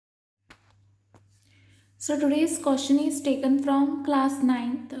So today's question is taken from class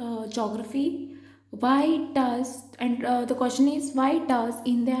ninth geography. The question is, why does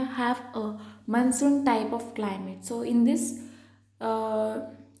India have a monsoon type of climate? So in this uh,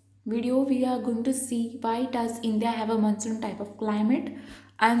 video we are going to see why does India have a monsoon type of climate.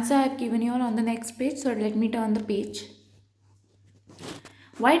 Answer I have given you all on the next page, so let me turn the page.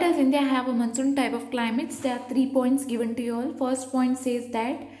 Why does India have a monsoon type of climates? There are 3 points given to you all. First point says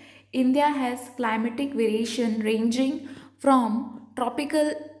that India has climatic variation ranging from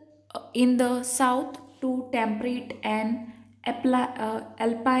tropical in the south to temperate and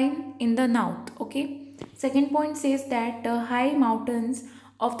alpine in the north. Okay. Second point says that the high mountains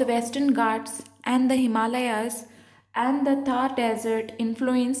of the Western Ghats and the Himalayas and the Thar Desert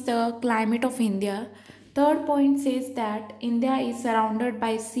influence the climate of India. Third point says that India is surrounded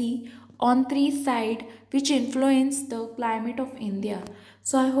by sea on three sides which influence the climate of India.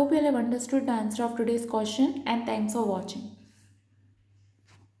 So I hope you have understood the answer of today's question and thanks for watching.